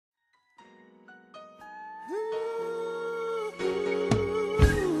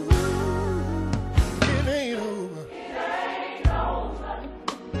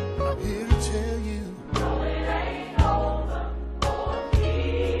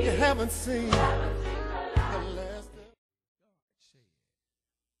haven't seen the last of. God said,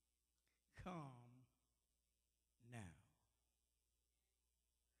 come now.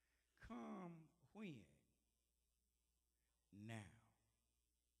 Come when? Now.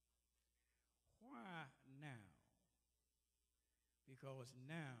 Why now? Because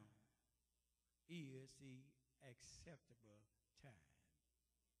now is the acceptable time.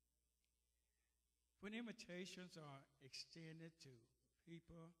 When invitations are extended to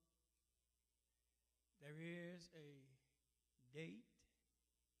people, there is a date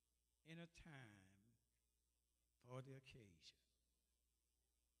and a time for the occasion.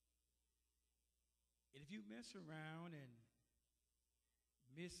 And if you mess around and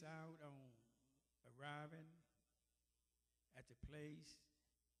miss out on arriving at the place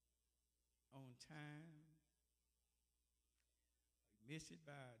on time, miss it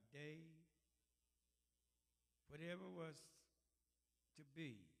by a day, whatever was to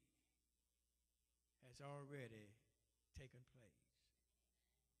be has already taken place.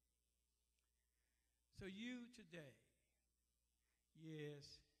 So you today,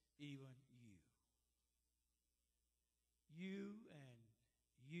 yes, even you. You and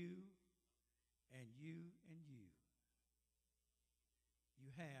you and you and you. You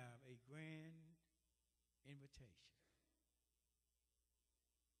have a grand invitation.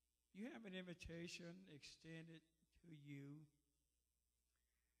 You have an invitation extended to you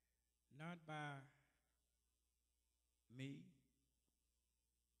not by me,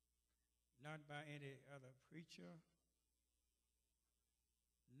 not by any other preacher,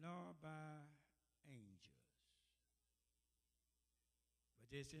 nor by angels. But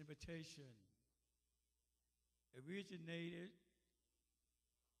this invitation originated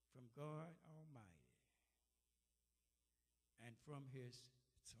from God Almighty and from his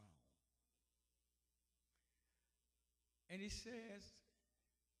throne. And he says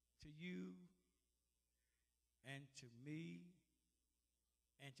to you and to me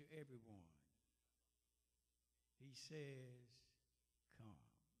and to everyone, he says, come.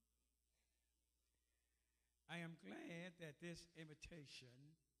 I am glad that this invitation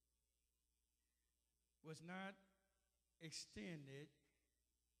was not extended,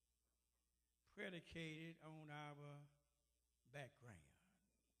 predicated on our background.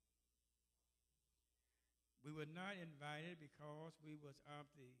 We were not invited because we was of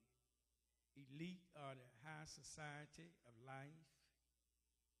the elite or the high society of life.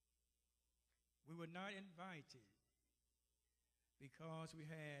 We were not invited because we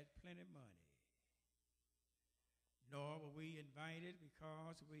had plenty of money. Nor were we invited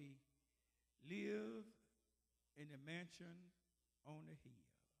because we live in a mansion on the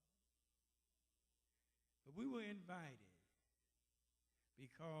hill. But we were invited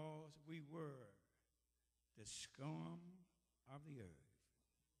because we were the scum of the earth.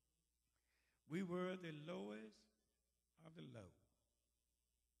 We were the lowest of the low.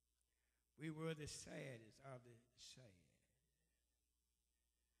 We were the saddest of the sad.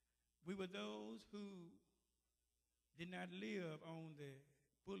 We were those who did not live on the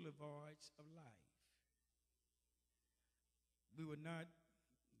boulevards of life. We were not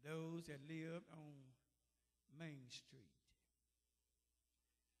those that lived on Main Street.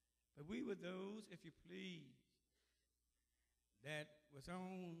 But we were those, if you please, that was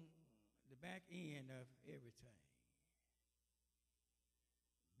on the back end of everything.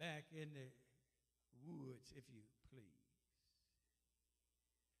 Back in the woods, if you please.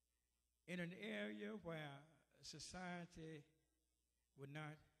 In an area where society would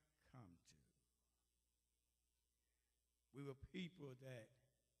not come to. We were people that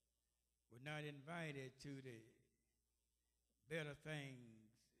were not invited to the better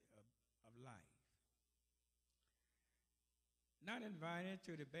things of life. Not invited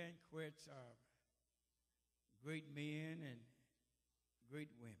to the banquets of great men and great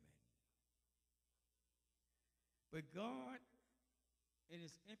women. But God, in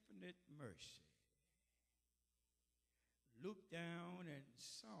his infinite mercy, looked down and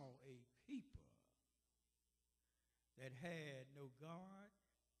saw a people that had no God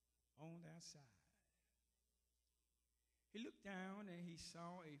on their side. He looked down and he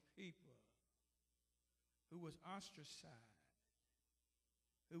saw a people who was ostracized,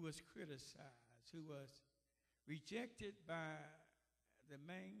 who was criticized, who was rejected by the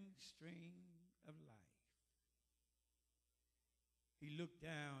mainstream of life. He looked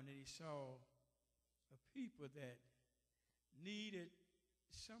down and he saw a people that needed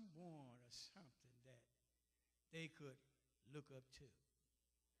someone or something that they could look up to.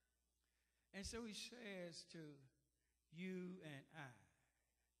 And so he says to you and I,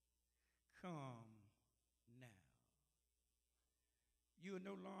 come now. You You are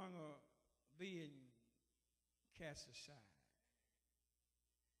no longer being cast aside.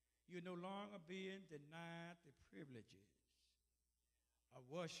 You're no longer being denied the privileges of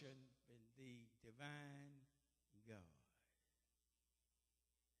worshiping the divine God.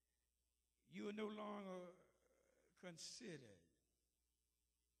 You are no longer considered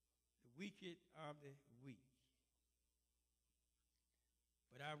the wicked of the weak.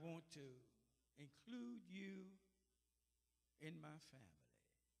 But I want to include you in my family.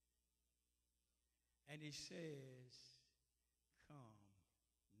 And he says, come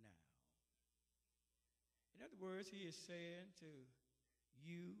now. In other words, he is saying to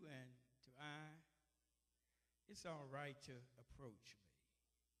you and to I, it's all right to approach me.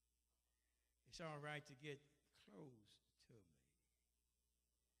 It's all right to get close to me.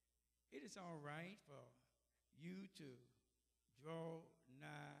 It is all right for you to draw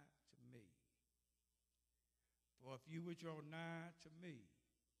nigh to me. For if you would draw nigh to me,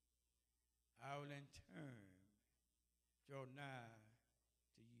 I will in turn draw nigh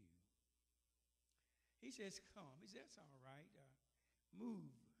to you. He says, come. He says, that's all right. Move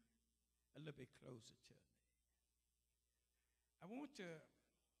a little bit closer to me. I want to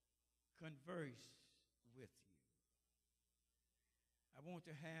converse with you. I want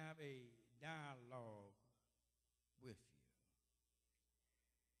to have a dialogue with you.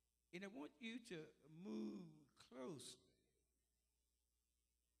 And I want you to move closely.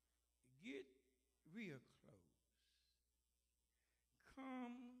 Get real close.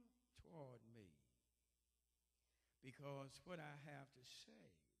 Come toward me. Because what I have to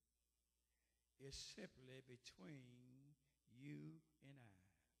say is simply between you and I.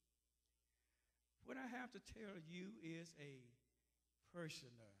 What I have to tell you is a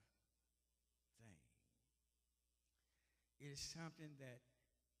personal thing. It is something that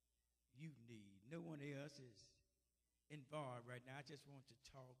you need. No one else is involved right now. I just want to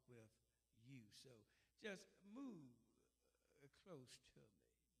talk with you. So just move close to me.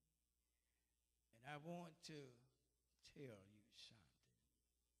 And I want to tell you something.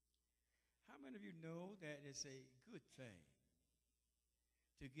 How many of you know that it's a good thing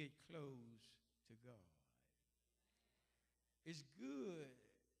to get close to God? It's good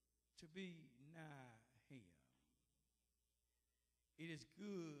to be nigh him. It is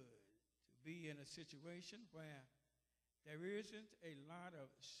good to be in a situation where there isn't a lot of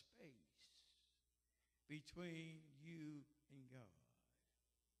space between you and God.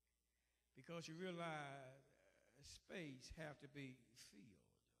 Because you realize space have to be filled.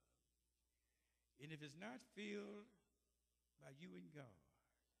 And if it's not filled by you and God,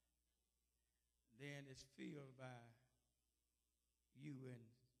 then it's filled by you and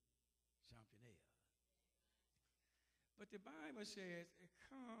something else. But the Bible says,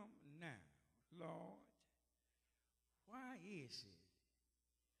 come now, Lord. Why is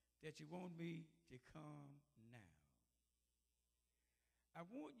it that you want me to come now? I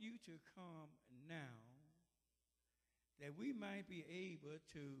want you to come now that we might be able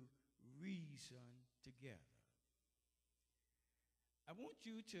to reason together. I want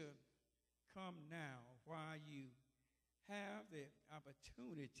you to come now while you have the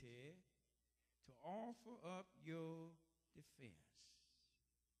opportunity to offer up your defense.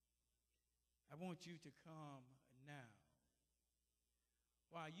 I want you to come now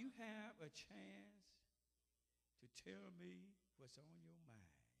while you have a chance to tell me what's on your mind.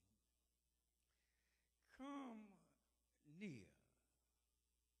 Come near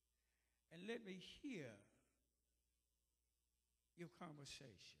and let me hear your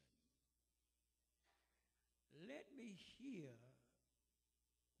conversation. Let me hear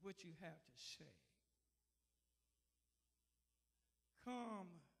what you have to say. Come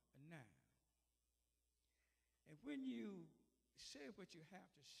now. And when you say what you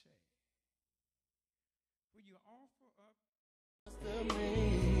have to say, when you offer up...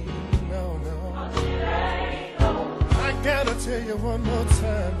 No. I gotta tell you one more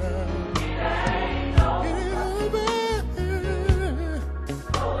time now. It ain't over.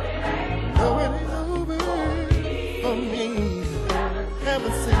 No, it ain't over for me.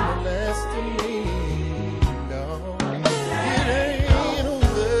 Haven't seen the last of me.